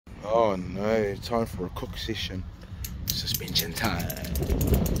Oh no, time for a cook session. Suspension time.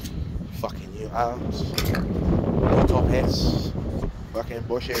 Fucking new arms, new top hats, fucking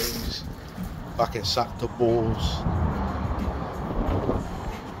bushings, fucking suck the balls.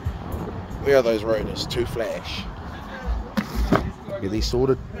 Where are those rotors? Too flash. Get these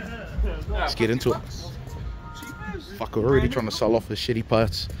sorted. Let's get into it. Fuck, we're already trying to sell off the shitty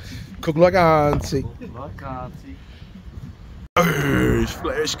parts. Cook like auntie. Like auntie. Oh,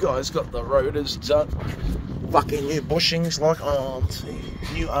 flash guys got the rotors done. Fucking new bushings like auntie.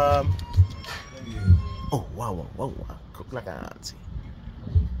 New arm. Oh wow, wow, wow, wow. Cook like auntie.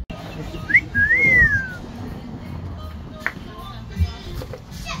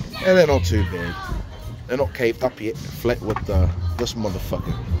 And they're not too bad. They're not caved up yet. Flat with this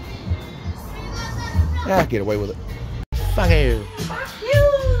motherfucker. Yeah, get away with it. Fuck you.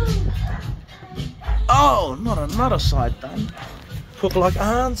 Oh, not another side done. Cook like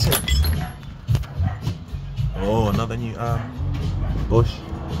auntie. Oh, another new bush.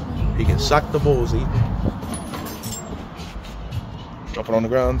 He can suck the balls, even. Drop it on the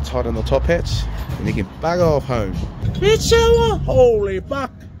ground, tighten the top hats, and he can bag off home. FEEJOA! Holy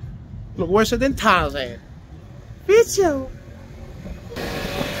fuck! Look worse than Tarzan. FEEJOA!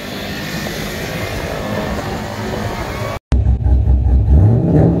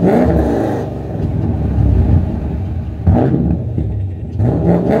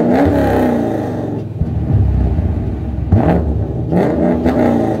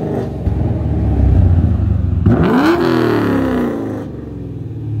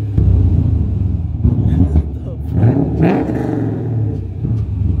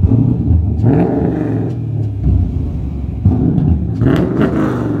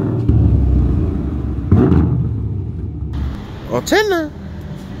 Antenna.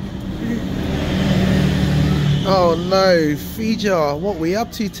 Oh no, FEEJOA, what we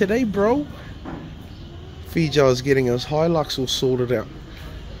up to today, bro? FEEJOA is getting his Hilux all sorted out.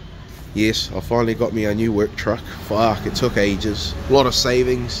 Yes, I finally got me a new work truck. Fuck, it took ages. A lot of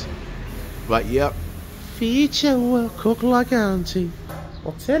savings. But yep. FEEJOA, cook like auntie.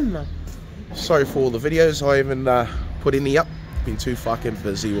 Antenna. Sorry for all the videos I haven't put any up. Been too fucking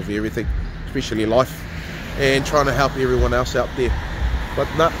busy with everything, especially life, and trying to help everyone else out there. But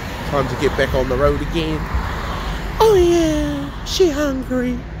nah, time to get back on the road again. Oh yeah, she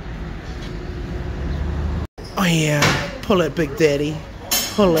hungry. Oh yeah, pull it, Big Daddy.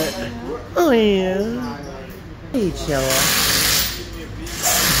 Pull it. Oh yeah. FEEJOA.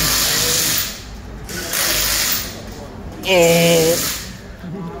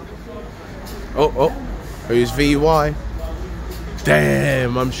 Oh, who's VY?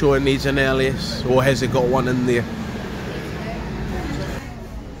 Damn, I'm sure it needs an alias, or has it got one in there?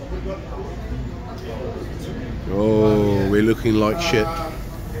 Oh, we're looking like shit.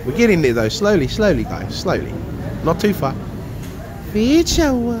 We're getting there though, slowly, guys, slowly. Not too far.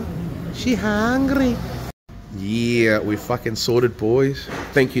 FEEJOA, she hungry. Yeah, we're fucking sorted, boys.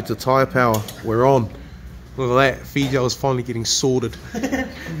 Thank you to Tyre Power, we're on. Look at that, FEEJOA is finally getting sorted.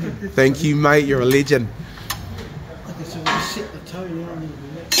 Thank you, mate, you're a legend.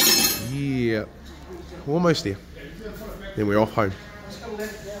 Yeah, we're almost there. Then we're off home.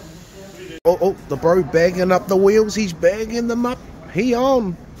 Oh, the bro bagging up the wheels. He's bagging them up. He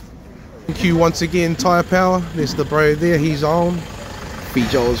on. Thank you once again, Tyre Power. There's the bro there. He's on.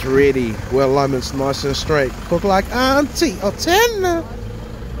 FEEJOA's ready. Well, alignment's nice and straight. Cook like auntie. Antenna.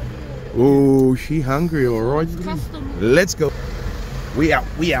 Oh, she hungry, alright. Let's go. We out.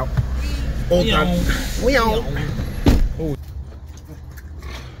 All done. We out. Oh.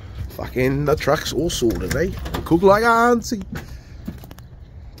 Fucking the truck's all sorted, eh? Cook like auntie.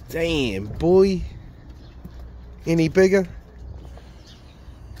 Damn, boy. Any bigger?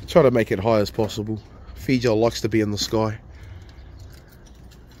 Try to make it high as possible. FEEJOA likes to be in the sky.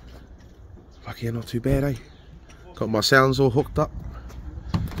 Fuck yeah, not too bad, eh? Got my sounds all hooked up.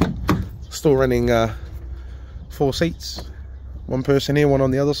 Still running 4 seats. One person here, one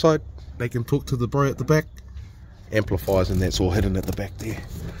on the other side. They can talk to the bro at the back. Amplifiers, and that's all hidden at the back there.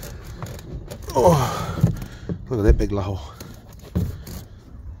 Oh, look at that big low.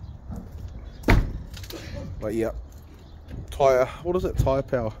 But yeah, what is it? Tyre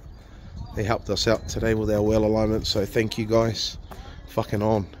Power. They helped us out today with our well alignment, so thank you guys. Fucking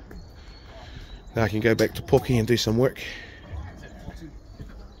on. Now I can go back to Pookie and do some work.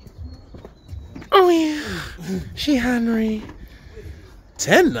 Oh yeah, she hungry.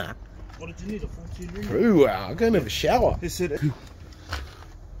 Tenna. What did you need? A 14 ring? Ooh, I'm going to have a shower.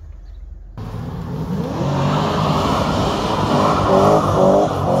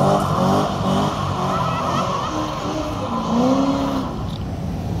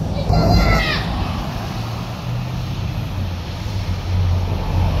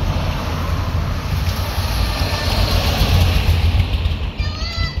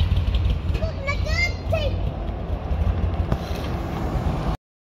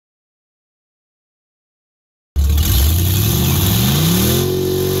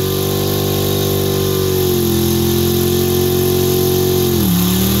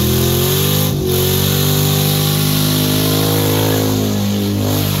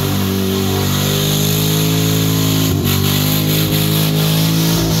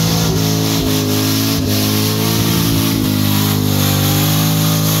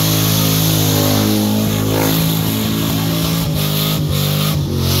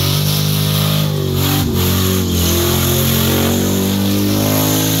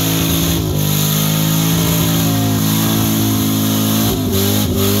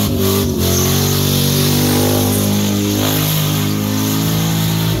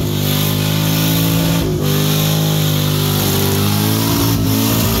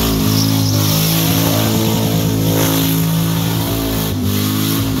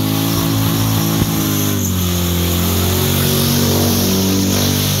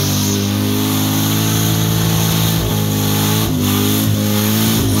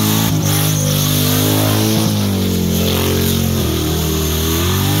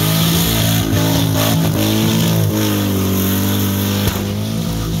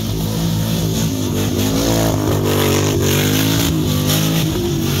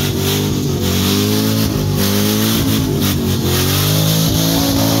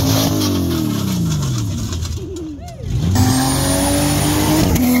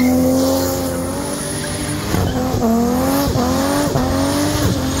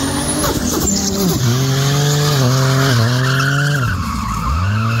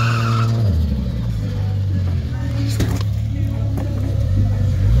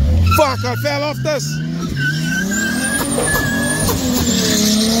 Fuck, I fell off this.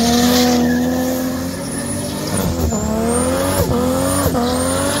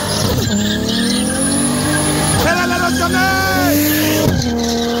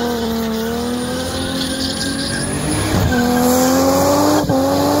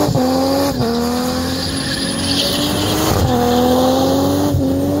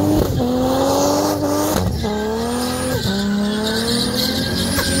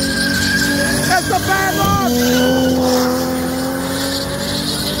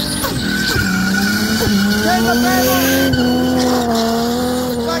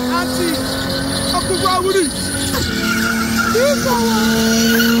 Like auntie, up the road with it.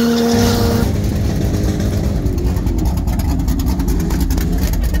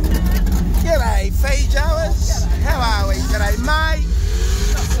 G'day, FEEJOAs. How are we today, mate?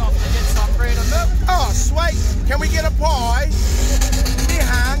 Just off to get some bread and milk. Oh, sweet. Can we get a pie? We're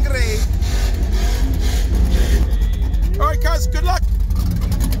hungry.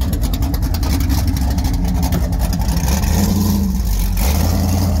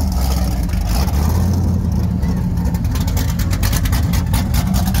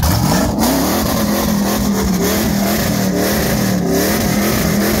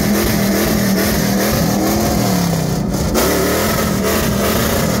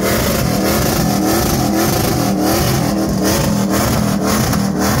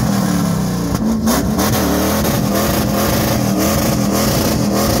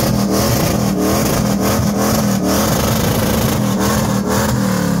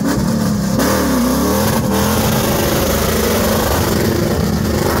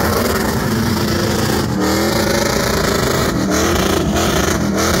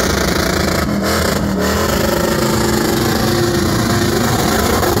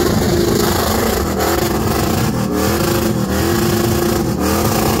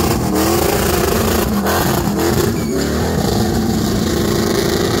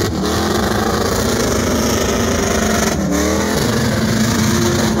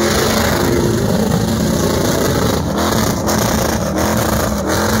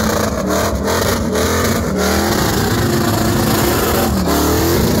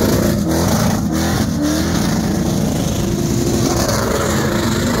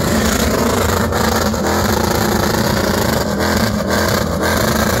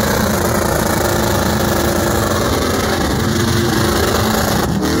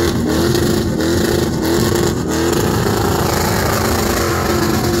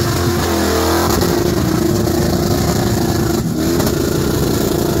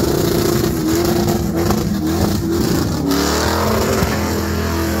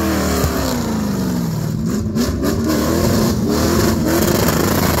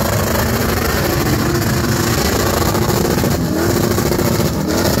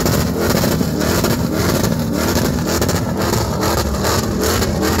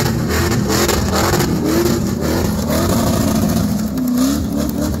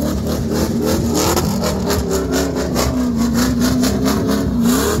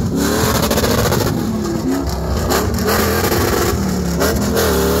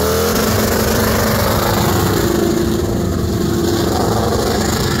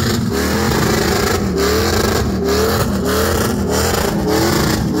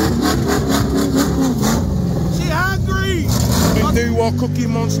 what Cookie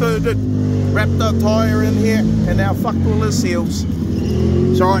Monster did. Wrapped the tyre in here and now fucked all the seals.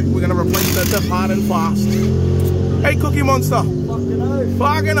 It's alright, we're going to replace the diff hard and fast. Hey Cookie Monster.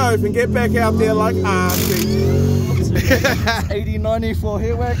 Fucking oath and get back out there like auntie. 80-90 for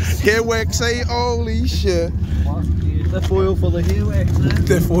hair wax. Hair wax, eh? Holy shit. The foil for the hair wax, eh?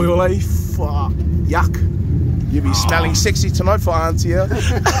 The foil, eh? Fuck. Yuck. You'll be smelling sexy tonight for auntie, eh?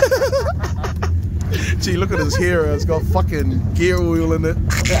 Gee, look at his hair. It's got fucking gear oil in it.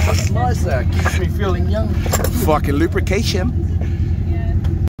 That's nice, that keeps me feeling young. Fucking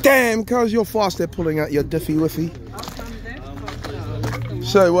lubrication. Damn, cuz you're fast at pulling out your diffy whiffy.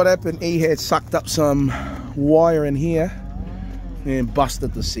 So what happened, he had sucked up some wire in here and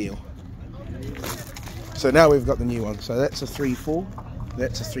busted the seal. So now we've got the new one. So that's a 3.4,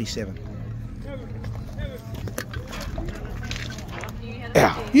 that's a 3.7.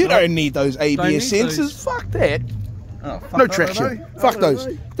 Ow, you don't need those ABS sensors. Those. Fuck that. Oh, fuck No that, traction. oh, Fuck no, those.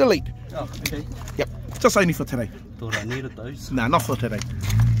 no. Delete. Oh, okay. Yep. Just only for today. Thought I needed those. Nah, not for today.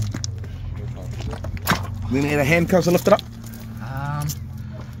 Then had a handcuffs to lift it up. I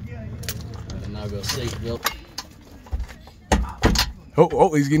don't know, we'll see.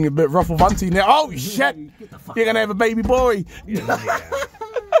 Oh, he's getting a bit rough of auntie now. Oh shit! You're gonna have a baby boy.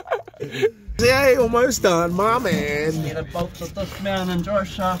 Yeah, almost done, my man. Get a bolt of this mount and drive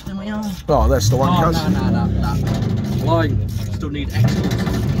shaft in my arm. Oh, that's the one, Oh, cuz. no. Line. Still need axles.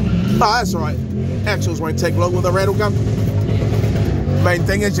 No, that's alright. Axles won't take long with a rattle gun. Main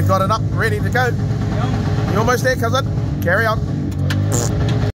thing is you got it up, ready to go. You're almost there, cousin. Carry on.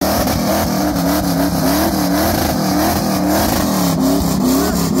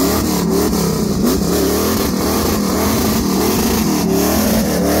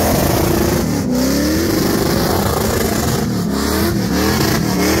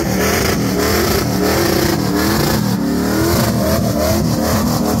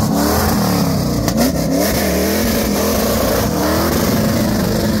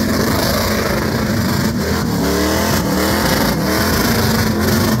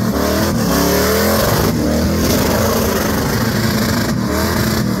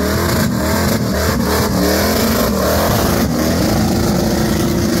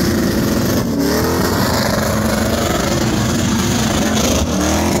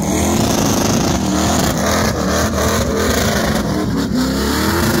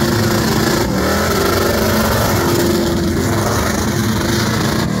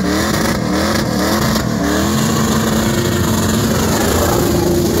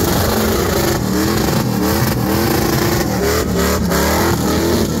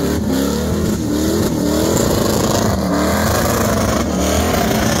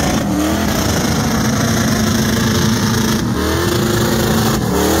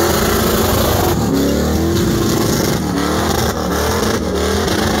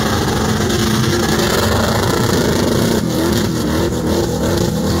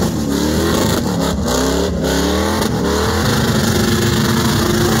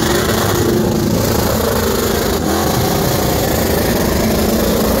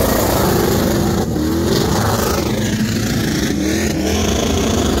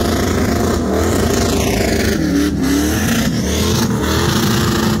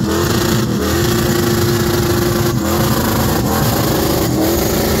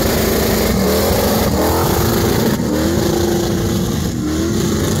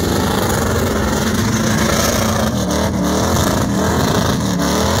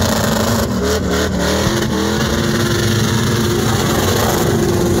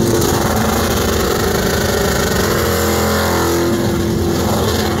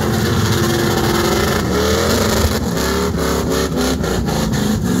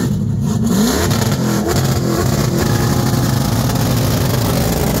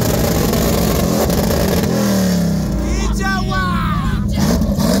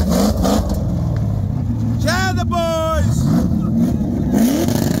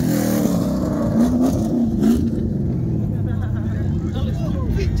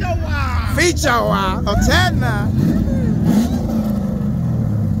 FEEJOA Otana.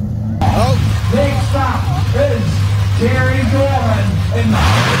 Oh. Next stop is Jerry Gorman and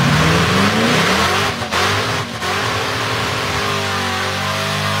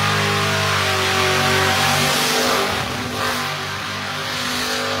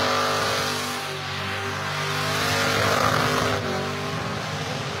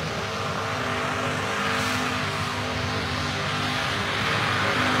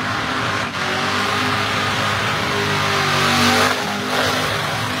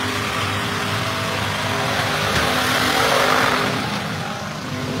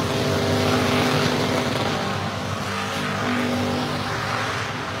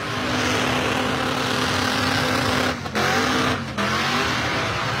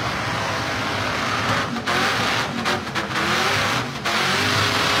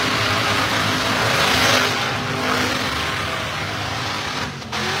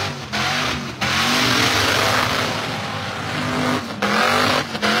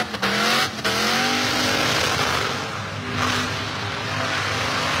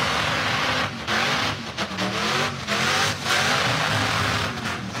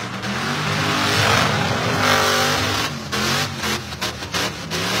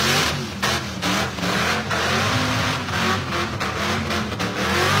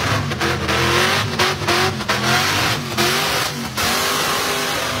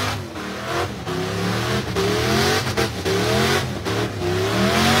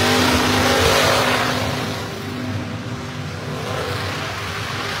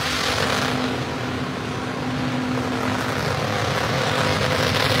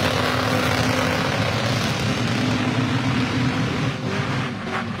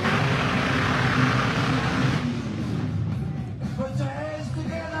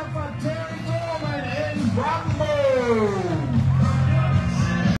Rumble.